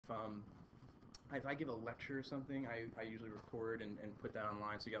if I give a lecture or something, I usually record and put that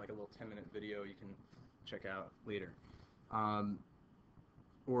online, so you got like a little 10-minute video you can check out later. Um,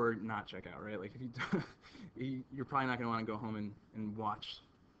 or not check out, right? Like if you're probably not going to want to go home and watch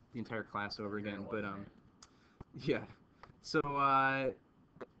the entire class over again. But yeah. So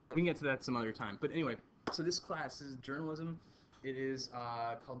we can get to that some other time. But anyway, so this class is journalism. It is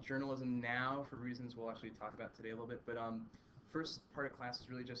called Journalism Now for reasons we'll actually talk about today a little bit. But first part of class is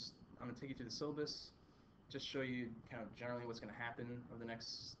really just I'm going to take you through the syllabus, just show you kind of generally what's going to happen over the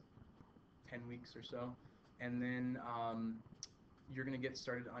next 10 weeks or so, and then you're going to get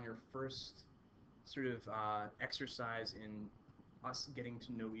started on your first sort of exercise in us getting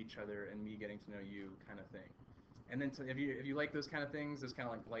to know each other and me getting to know you kind of thing. And then if you like those kind of things, those kind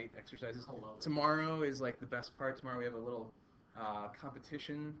of like light exercises, tomorrow is like the best part. Tomorrow we have a little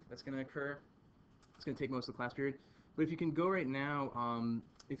competition that's going to occur. It's going to take most of the class period. But if you can go right now,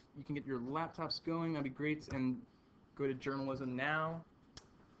 if you can get your laptops going, that'd be great. And go to Journalism Now.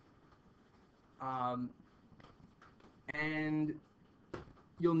 And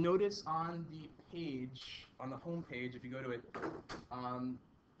you'll notice on the page, on the home page, if you go to it,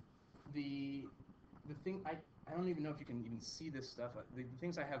 the thing, I don't even know if you can even see this stuff. The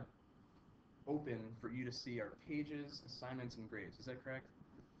things I have open for you to see are pages, assignments, and grades. Is that correct?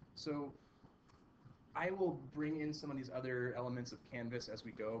 So I will bring in some of these other elements of Canvas as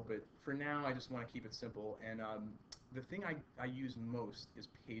we go, but for now I just want to keep it simple. And the thing I use most is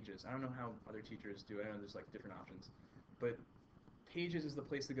Pages. I don't know how other teachers do it. I know there's like different options, but Pages is the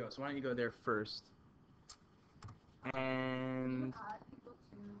place to go. So why don't you go there first? And people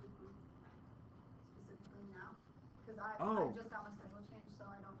to specifically now, because I just got my schedule changed, so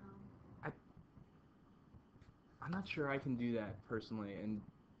I don't know. I'm not sure I can do that personally, and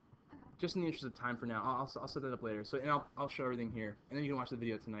just in the interest of time for now, I'll set that up later. So and I'll show everything here, and then you can watch the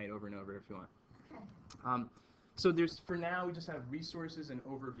video tonight over and over if you want. Okay. So for now we just have resources and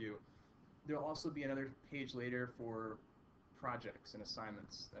overview. There'll also be another page later for projects and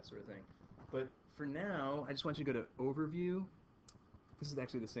assignments, that sort of thing. But for now, I just want you to go to overview. This is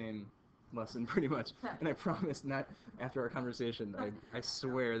actually the same lesson pretty much, and I promise not after our conversation. I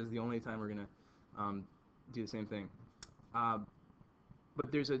swear this is the only time we're gonna do the same thing. But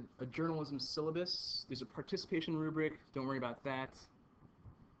there's a journalism syllabus. There's a participation rubric. Don't worry about that.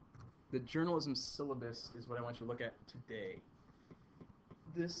 The journalism syllabus is what I want you to look at today.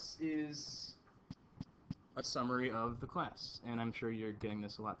 This is a summary of the class, and I'm sure you're getting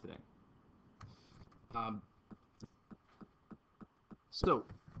this a lot today. So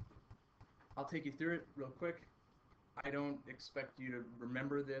I'll take you through it real quick. I don't expect you to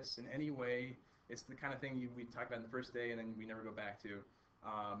remember this in any way. It's the kind of thing we talk about in the first day and then we never go back to,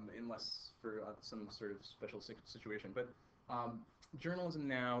 unless for some sort of special situation. But Journalism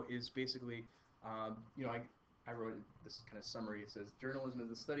Now is basically, I wrote this kind of summary. It says, journalism is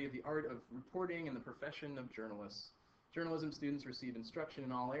the study of the art of reporting and the profession of journalists. Journalism students receive instruction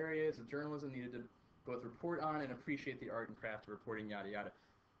in all areas of journalism needed to both report on and appreciate the art and craft of reporting, yada yada.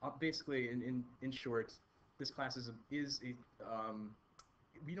 Basically, in short, this class is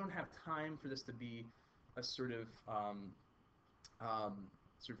we don't have time for this to be a sort of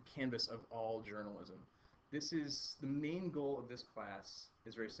canvas of all journalism. This is the main goal of this class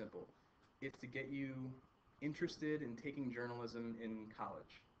is very simple. It's to get you interested in taking journalism in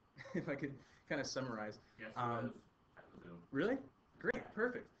college. If I could kind of summarize. Yes, really? Great,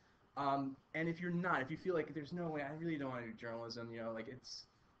 perfect. And if you're not, if you feel like there's no way, I really don't want to do journalism, like it's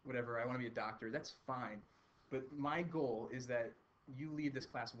whatever, I want to be a doctor, that's fine. But my goal is that you leave this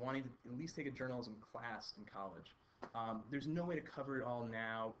class wanting to at least take a journalism class in college. There's no way to cover it all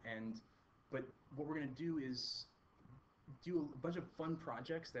now, but what we're going to do is do a bunch of fun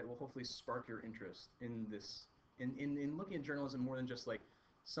projects that will hopefully spark your interest in this, in looking at journalism more than just like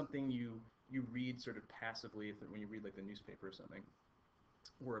something you read sort of passively when you read like the newspaper or something,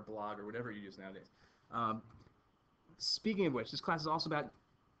 or a blog or whatever you use nowadays. Speaking of which, this class is also about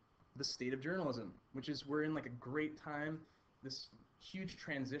the state of journalism, which is we're in like a great time. This huge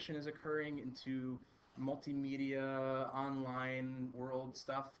transition is occurring into multimedia, online world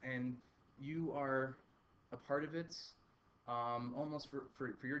stuff, and you are a part of it. Almost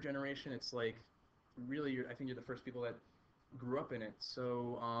for your generation, it's like really, I think you're the first people that grew up in it.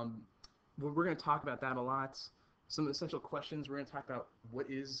 So we're going to talk about that a lot. Some essential questions. We're going to talk about what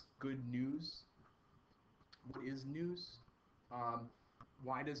is good news. What is news?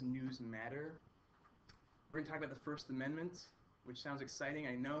 Why does news matter? We're going to talk about the First Amendment, which sounds exciting,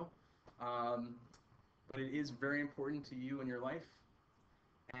 I know, but it is very important to you in your life.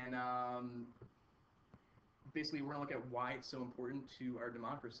 And basically, we're going to look at why it's so important to our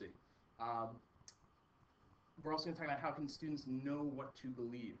democracy. Um, we're also going to talk about how can students know what to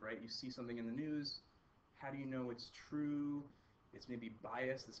believe, right? You see something in the news, how do you know it's true? It's maybe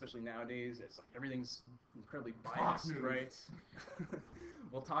biased, especially nowadays. It's like everything's incredibly biased, right?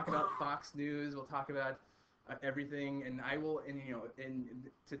 We'll talk about Fox News. We'll talk about everything, and I will, and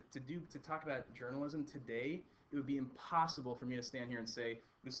to talk about journalism today, it would be impossible for me to stand here and say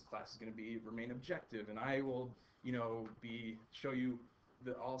this class is going to remain objective, and I will, show you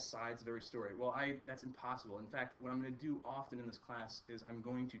all sides of every story. Well, that's impossible. In fact, what I'm going to do often in this class is I'm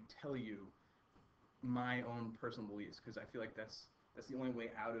going to tell you my own personal beliefs, because I feel like that's the only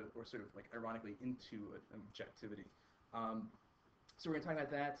way out of, or sort of like ironically into objectivity. So we're going to talk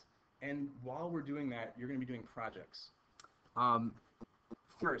about that, and while we're doing that, you're going to be doing projects.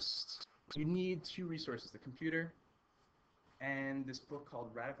 First, you need 2 resources: the computer and this book called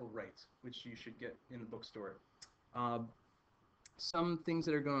Radical Right, which you should get in the bookstore. Some things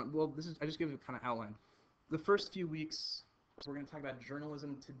that are going, well, I just give you a kind of outline. The first few weeks, we're going to talk about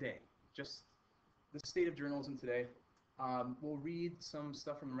journalism today, just the state of journalism today. We'll read some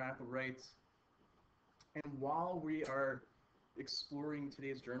stuff from Radical Right, and while we are exploring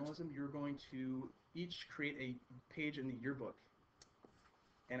today's journalism, you're going to each create a page in the yearbook.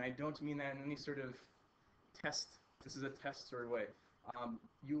 And I don't mean that in any sort of test. This is a test sort of way.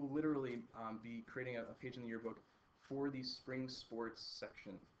 You will literally be creating a page in the yearbook for the spring sports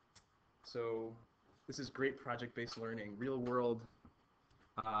section. So this is great project-based learning, real-world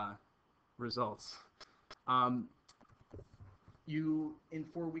results. You, in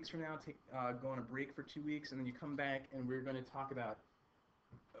 4 weeks from now, go on a break for 2 weeks, and then you come back, and we're going to talk about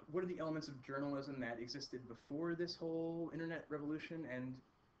what are the elements of journalism that existed before this whole internet revolution,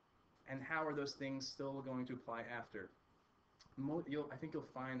 and how are those things still going to apply after. I think you'll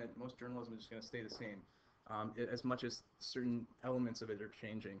find that most journalism is just going to stay the same, as much as certain elements of it are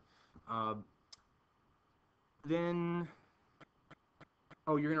changing. Then,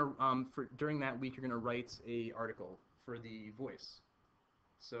 you're gonna during that week you're gonna write a article for the Voice.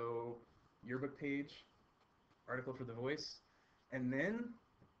 So yearbook page, article for the Voice, and then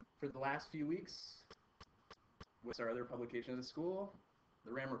for the last few weeks, what's our other publication of the school?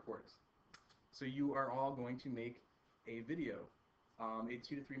 The RAM Report. So you are all going to make a video, a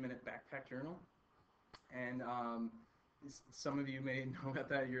 2 to 3 minute backpack journal, and some of you may know about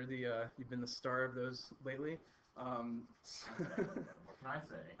that. You've been the star of those lately. What can I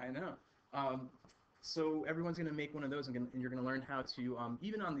say? I know. So everyone's going to make one of those, and you're going to learn how to,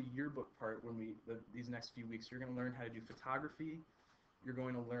 even on the yearbook part, these next few weeks, you're going to learn how to do photography. You're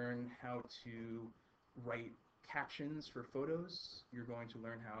going to learn how to write captions for photos. You're going to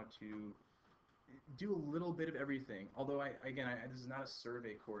learn how to do a little bit of everything. Although this is not a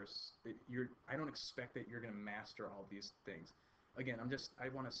survey course. I don't expect that you're going to master all of these things. Again, I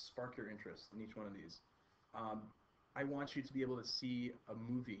want to spark your interest in each one of these. I want you to be able to see a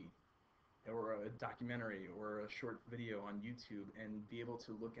movie or a documentary or a short video on YouTube and be able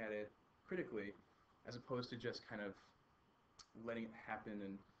to look at it critically, as opposed to just kind of letting it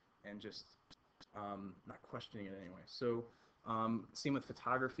happen and just not questioning it anyway. So same with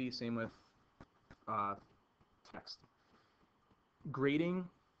photography, same with text. Grading.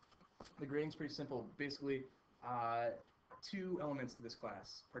 The grading's pretty simple. Basically, 2 elements to this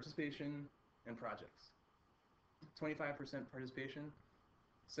class: participation and projects. 25% participation,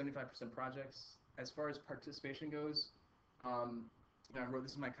 75% projects. As far as participation goes, I wrote,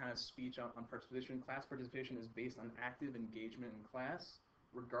 this is my kind of speech on participation. Class participation is based on active engagement in class,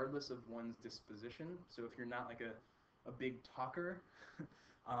 regardless of one's disposition. So if you're not like a big talker,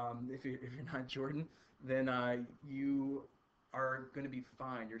 if you're not Jordan, then you are going to be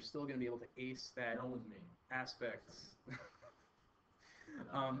fine. You're still going to be able to ace that aspect.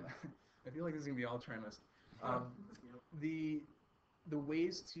 I feel like this is going to be all trimest. The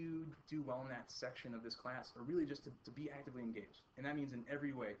ways to do well in that section of this class are really just to be actively engaged, and that means in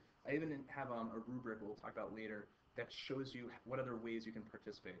every way. I even have a rubric we'll talk about later that shows you what other ways you can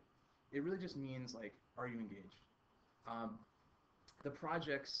participate. It really just means, like, are you engaged? The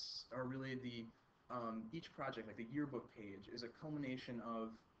projects are really each project, like the yearbook page, is a culmination of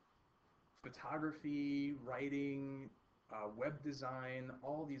photography, writing, web design,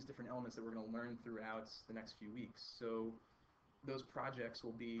 all these different elements that we're going to learn throughout the next few weeks. So those projects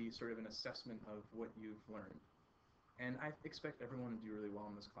will be sort of an assessment of what you've learned. And I expect everyone to do really well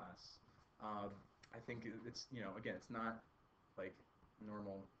in this class. I think it's, again, it's not like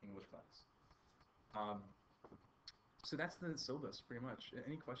normal English class. So that's the syllabus, pretty much.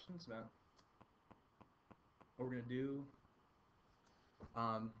 Any questions about what we're going to do?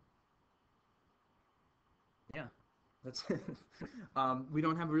 That's we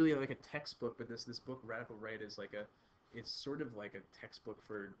don't have really like a textbook, but this book Radical Right is like it's sort of like a textbook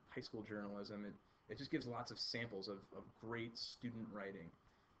for high school journalism. It just gives lots of samples of great student writing.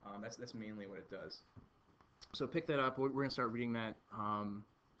 That's mainly what it does. So pick that up. We're gonna start reading that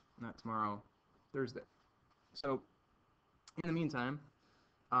not tomorrow, Thursday. So in the meantime,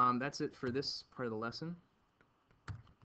 that's it for this part of the lesson.